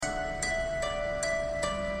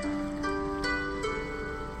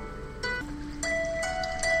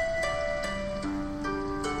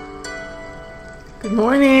Good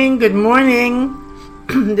morning. Good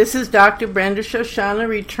morning. This is Dr. Brenda Shoshana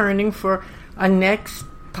returning for our next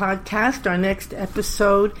podcast, our next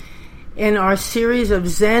episode in our series of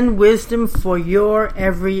Zen wisdom for your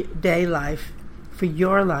everyday life, for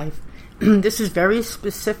your life. This is very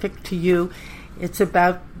specific to you. It's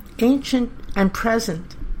about ancient and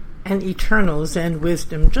present and eternal Zen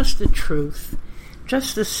wisdom, just the truth,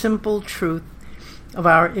 just the simple truth of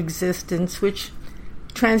our existence, which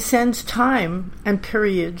transcends time and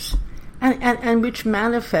periods, and which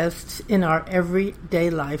manifests in our everyday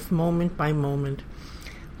life, moment by moment.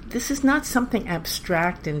 This is not something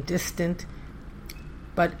abstract and distant,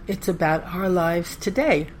 but it's about our lives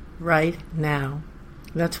today, right now.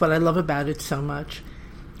 That's what I love about it so much,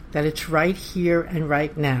 that it's right here and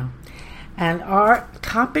right now. And our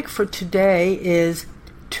topic for today is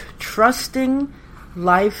trusting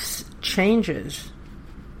life's changes.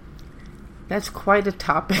 That's quite a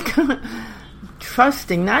topic.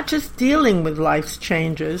 Trusting, not just dealing with life's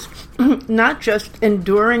changes, not just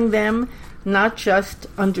enduring them, not just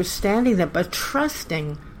understanding them, but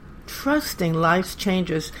trusting life's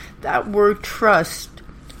changes. That word trust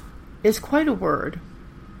is quite a word,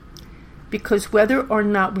 because whether or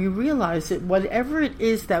not we realize it, whatever it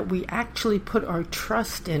is that we actually put our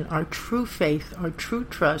trust in, our true faith, our true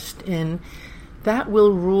trust in, that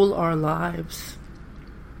will rule our lives.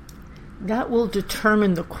 That will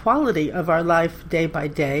determine the quality of our life day by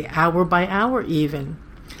day, hour by hour even.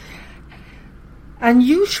 And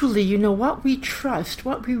usually, what we trust,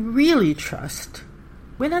 what we really trust,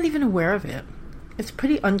 we're not even aware of it. It's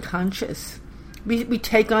pretty unconscious. We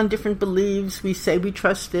take on different beliefs. We say we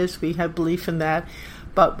trust this, we have belief in that.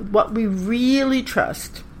 But what we really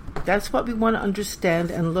trust, that's what we want to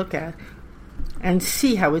understand and look at and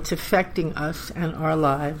see how it's affecting us and our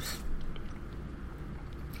lives.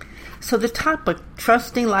 So the topic,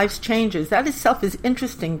 trusting life's changes, that itself is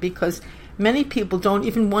interesting because many people don't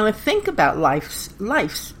even want to think about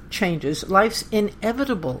life's changes, life's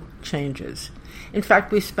inevitable changes. In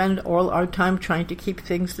fact, we spend all our time trying to keep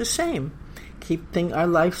things the same, keep our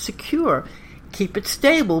life secure, keep it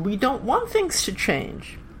stable. We don't want things to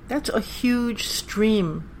change. That's a huge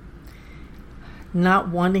stream, not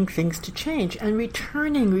wanting things to change and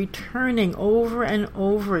returning over and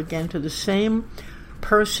over again to the same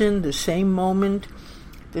person, the same moment,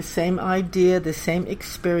 the same idea, the same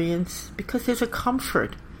experience, because there's a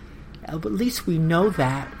comfort. At least we know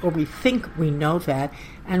that, or we think we know that,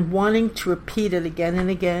 and wanting to repeat it again and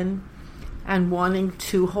again, and wanting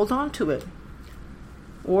to hold on to it.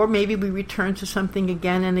 Or maybe we return to something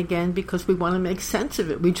again and again because we want to make sense of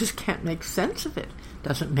it. We just can't make sense of it.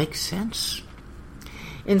 Doesn't make sense.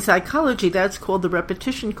 In psychology, that's called the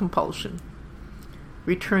repetition compulsion.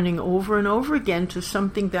 Returning over and over again to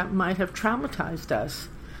something that might have traumatized us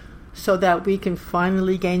so that we can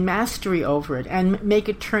finally gain mastery over it and make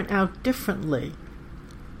it turn out differently.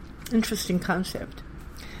 Interesting concept.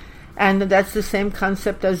 And that's the same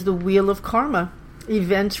concept as the wheel of karma,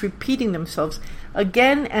 events repeating themselves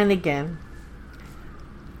again and again.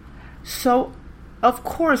 So, of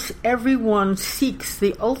course, everyone seeks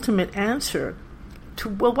the ultimate answer to,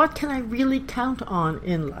 well, what can I really count on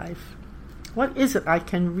in life? What is it I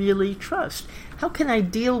can really trust? How can I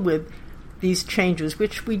deal with these changes,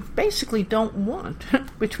 which we basically don't want,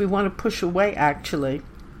 which we want to push away, actually?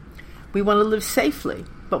 We want to live safely,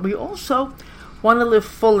 but we also want to live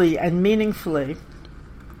fully and meaningfully.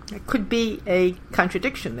 There could be a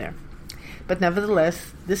contradiction there. But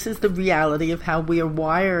nevertheless, this is the reality of how we are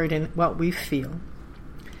wired and what we feel.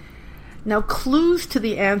 Now, clues to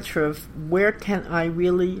the answer of where can I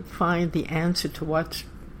really find the answer to what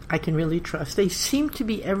I can really trust, they seem to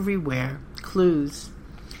be everywhere, clues.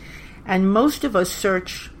 And most of us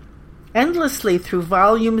search endlessly through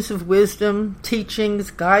volumes of wisdom,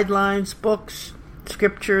 teachings, guidelines, books,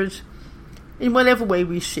 scriptures, in whatever way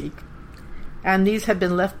we seek. And these have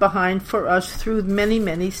been left behind for us through many,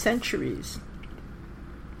 many centuries.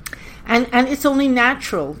 And it's only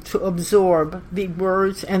natural to absorb the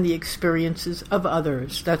words and the experiences of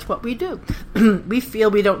others. That's what we do. We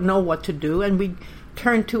feel we don't know what to do, and we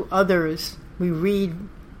turn to others. We read,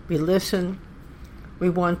 we listen, we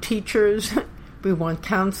want teachers, we want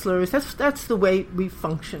counselors. That's the way we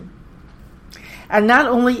function. And not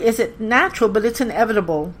only is it natural, but it's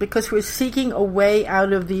inevitable, because we're seeking a way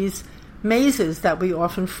out of these mazes that we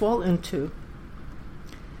often fall into.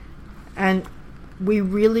 And we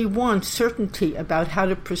really want certainty about how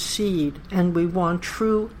to proceed, and we want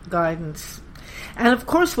true guidance. And of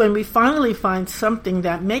course, when we finally find something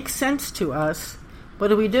that makes sense to us, what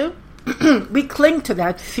do? We cling to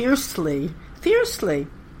that fiercely.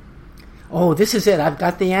 oh, this is it. I've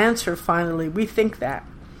got the answer finally. We think that.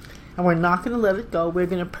 And we're not going to let it go. We're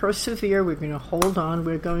going to persevere. We're going to hold on.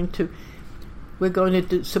 We're going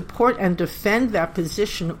to support and defend that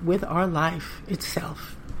position with our life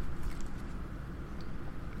itself.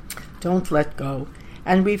 Don't let go.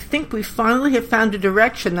 And we think we finally have found a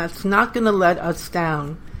direction that's not going to let us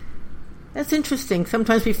down. That's interesting.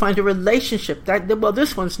 Sometimes we find a relationship that, well,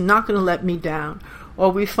 this one's not going to let me down. Or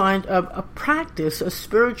we find a practice, a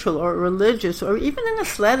spiritual or a religious or even an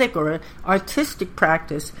athletic or an artistic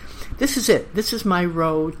practice. This is it. This is my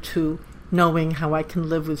road to knowing how I can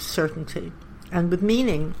live with certainty and with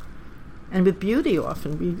meaning and with beauty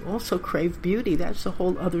often. We also crave beauty. That's a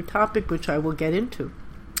whole other topic which I will get into.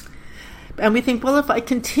 And we think, well, if I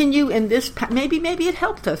continue in this path, maybe it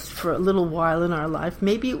helped us for a little while in our life.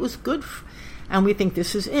 Maybe it was good. And we think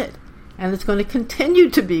this is it. And it's going to continue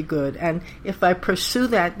to be good. And if I pursue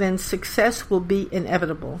that, then success will be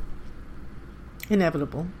inevitable.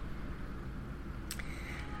 Inevitable.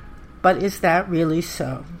 But is that really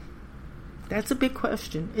so? That's a big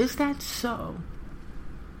question. Is that so?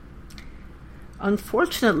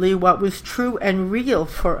 Unfortunately, what was true and real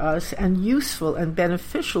for us and useful and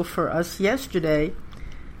beneficial for us yesterday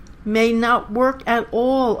may not work at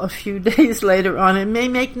all a few days later on. It may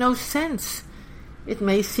make no sense. It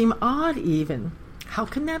may seem odd even. How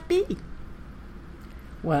can that be?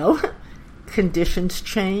 Well, conditions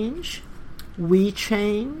change. We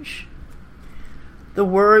change. The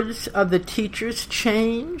words of the teachers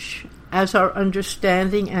change as our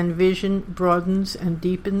understanding and vision broadens and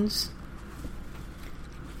deepens.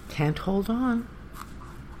 Can't hold on.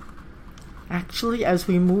 Actually, as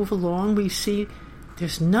we move along, we see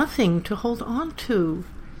there's nothing to hold on to.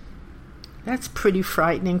 That's pretty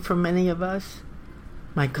frightening for many of us.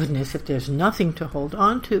 My goodness, if there's nothing to hold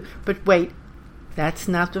on to. But wait, that's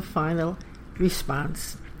not the final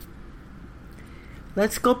response.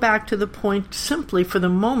 Let's go back to the point simply for the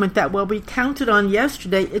moment that what we counted on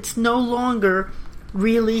yesterday, it's no longer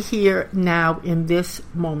really here now in this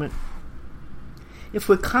moment. If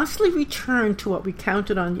we constantly return to what we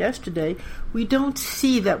counted on yesterday, we don't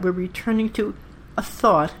see that we're returning to a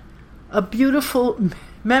thought, a beautiful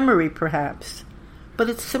memory perhaps, but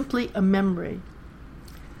it's simply a memory.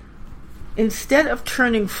 Instead of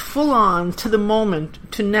turning full on to the moment,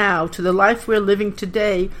 to now, to the life we're living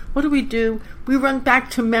today, what do? We run back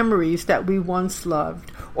to memories that we once loved,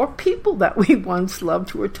 or people that we once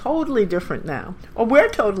loved who are totally different now, or we're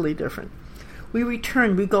totally different. We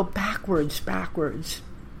return, we go backwards.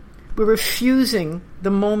 We're refusing the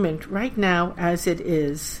moment right now as it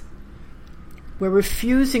is. We're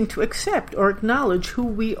refusing to accept or acknowledge who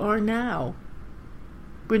we are now.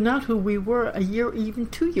 We're not who we were a year, even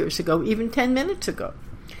 2 years ago, even 10 minutes ago.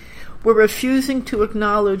 We're refusing to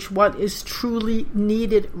acknowledge what is truly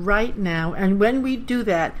needed right now. And when we do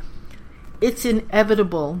that, it's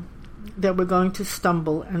inevitable that we're going to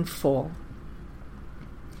stumble and fall.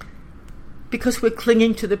 Because we're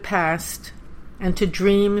clinging to the past and to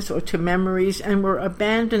dreams or to memories, and we're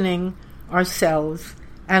abandoning ourselves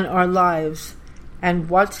and our lives and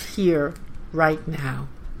what's here right now.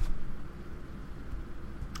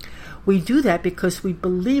 We do that because we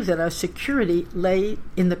believe that our security lay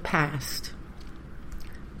in the past.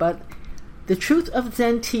 But the truth of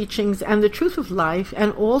Zen teachings and the truth of life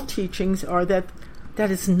and all teachings are that that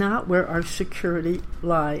is not where our security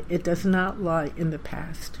lies. It does not lie in the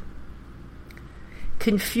past.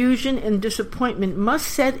 Confusion and disappointment must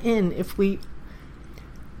set in if we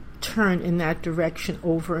turn in that direction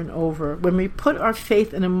over and over. When we put our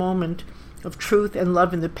faith in a moment of truth and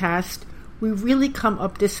love in the past, we really come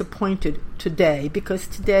up disappointed today because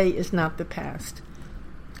today is not the past.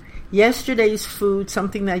 Yesterday's food,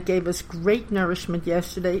 something that gave us great nourishment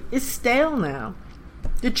yesterday, is stale now.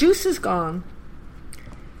 The juice is gone.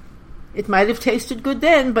 It might have tasted good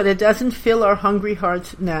then, but it doesn't fill our hungry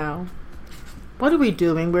hearts now. What are we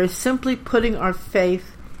doing? We're simply putting our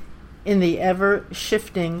faith in the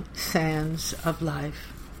ever-shifting sands of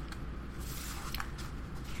life.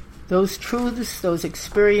 Those truths, those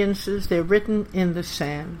experiences, they're written in the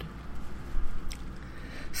sand.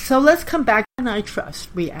 So let's come back. Can I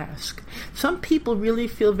trust, we ask. Some people really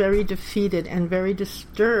feel very defeated and very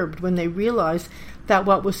disturbed when they realize that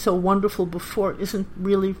what was so wonderful before isn't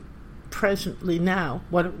really presently now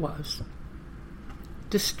what it was.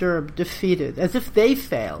 Disturbed, defeated, as if they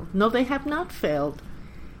failed. No, they have not failed.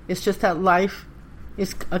 It's just that life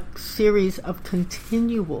is a series of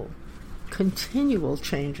continual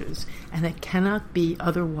changes, and it cannot be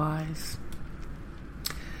otherwise.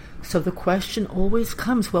 So the question always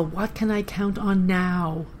comes, well, what can I count on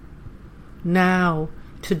now? Now,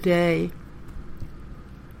 today.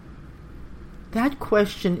 That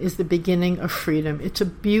question is the beginning of freedom. It's a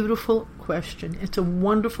beautiful question. It's a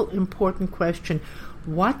wonderful, important question.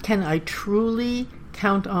 What can I truly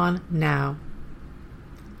count on now?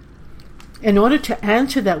 In order to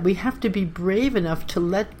answer that, we have to be brave enough to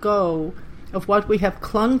let go of what we have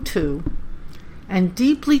clung to and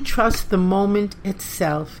deeply trust the moment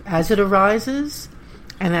itself as it arises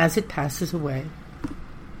and as it passes away.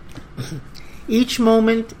 Each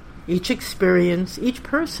moment, each experience, each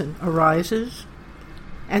person arises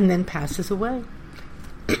and then passes away,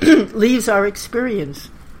 leaves our experience,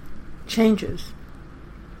 changes.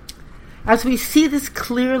 As we see this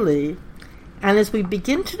clearly, and as we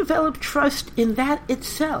begin to develop trust in that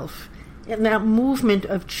itself, in that movement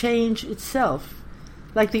of change itself,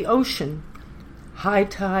 like the ocean, high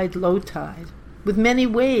tide, low tide, with many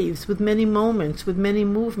waves, with many moments, with many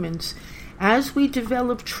movements, as we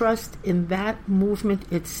develop trust in that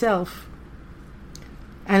movement itself,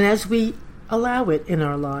 and as we allow it in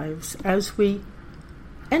our lives, as we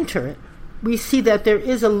enter it, we see that there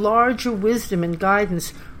is a larger wisdom and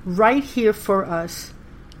guidance right here for us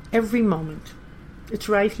every moment. It's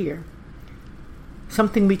right here.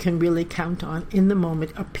 Something we can really count on in the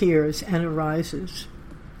moment appears and arises.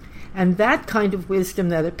 And that kind of wisdom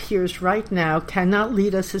that appears right now cannot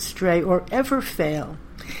lead us astray or ever fail.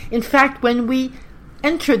 In fact, when we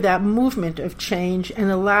enter that movement of change and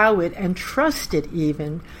allow it and trust it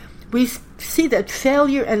even, we see that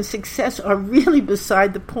failure and success are really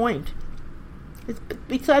beside the point. It's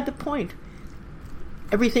beside the point.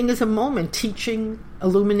 Everything is a moment, teaching,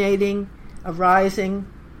 illuminating, arising,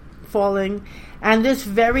 falling, and this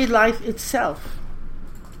very life itself,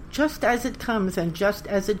 just as it comes and just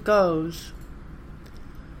as it goes,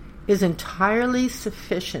 is entirely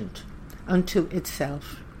sufficient unto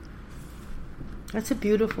itself. That's a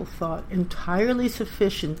beautiful thought. Entirely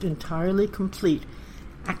sufficient, entirely complete.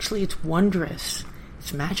 Actually, it's wondrous.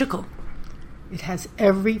 It's magical. It has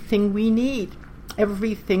everything we need,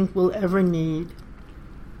 everything we'll ever need.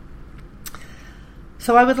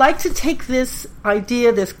 So I would like to take this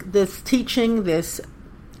idea, this teaching, this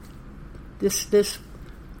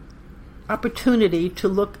opportunity to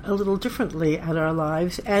look a little differently at our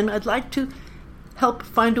lives, and I'd like to help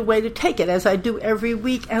find a way to take it, as I do every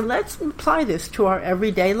week, and let's apply this to our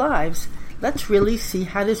everyday lives. Let's really see,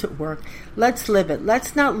 how does it work? Let's live it.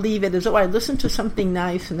 Let's not leave it as, I listened to something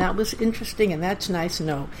nice and that was interesting and that's nice.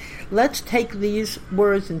 No. Let's take these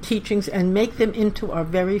words and teachings and make them into our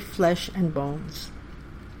very flesh and bones.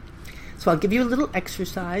 So I'll give you a little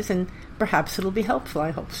exercise and perhaps it'll be helpful.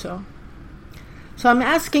 I hope so. So I'm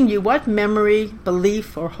asking you, what memory,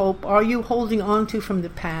 belief, or hope are you holding on to from the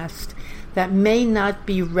past that may not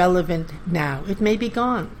be relevant now? It may be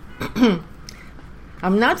gone.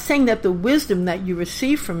 I'm not saying that the wisdom that you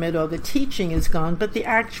receive from it or the teaching is gone, but the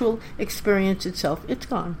actual experience itself, it's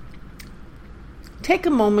gone. Take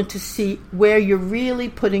a moment to see where you're really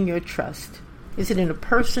putting your trust. Is it in a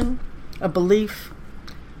person, a belief,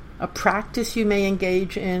 a practice you may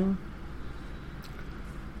engage in?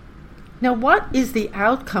 Now, what is the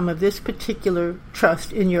outcome of this particular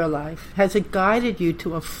trust in your life? Has it guided you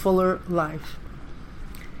to a fuller life?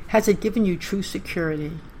 Has it given you true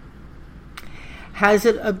security? Has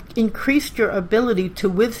it increased your ability to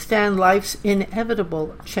withstand life's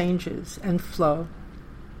inevitable changes and flow?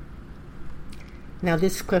 Now,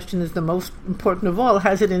 this question is the most important of all.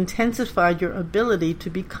 Has it intensified your ability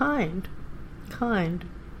to be kind? Kind.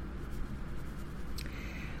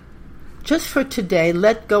 Just for today,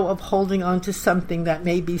 let go of holding on to something that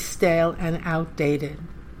may be stale and outdated.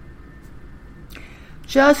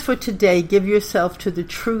 Just for today, give yourself to the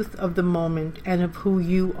truth of the moment and of who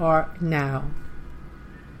you are now.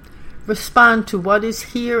 Respond to what is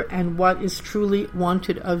here and what is truly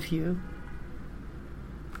wanted of you.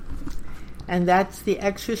 And that's the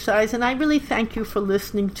exercise. And I really thank you for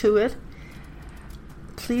listening to it.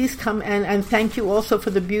 Please come and thank you also for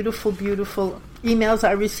the beautiful, beautiful emails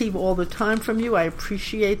I receive all the time from you. I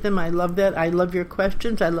appreciate them. I love that. I love your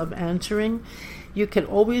questions. I love answering. You can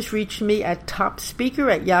always reach me at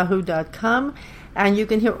topspeaker@yahoo.com. And you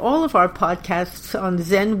can hear all of our podcasts on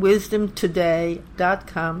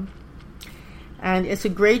zenwisdomtoday.com. And it's a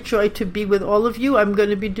great joy to be with all of you. I'm going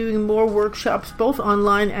to be doing more workshops, both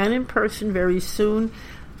online and in person, very soon.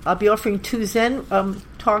 I'll be offering 2 Zen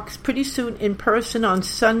talks pretty soon in person on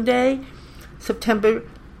Sunday, September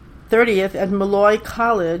 30th at Malloy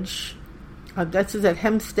College. That's at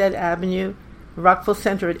Hempstead Avenue, Rockville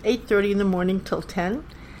Center at 8:30 in the morning till 10.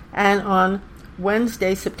 And on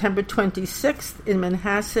Wednesday, September 26th in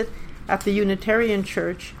Manhasset at the Unitarian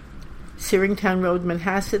Church, Searingtown Road,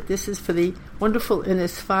 Manhasset. This is for the wonderful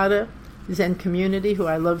Innisfada Zen community, who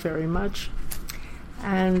I love very much.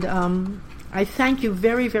 And I thank you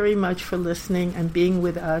very, very much for listening and being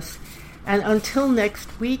with us. And until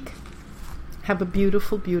next week, have a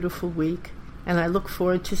beautiful, beautiful week. And I look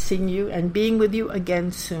forward to seeing you and being with you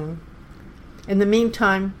again soon. In the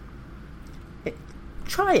meantime,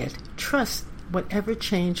 try it. Trust whatever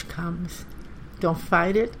change comes. Don't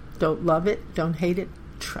fight it. Don't love it. Don't hate it.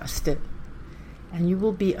 Trust it. And you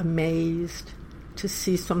will be amazed to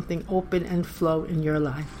see something open and flow in your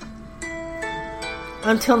life.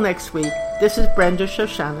 Until next week, this is Brenda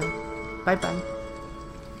Shoshanna. Bye-bye.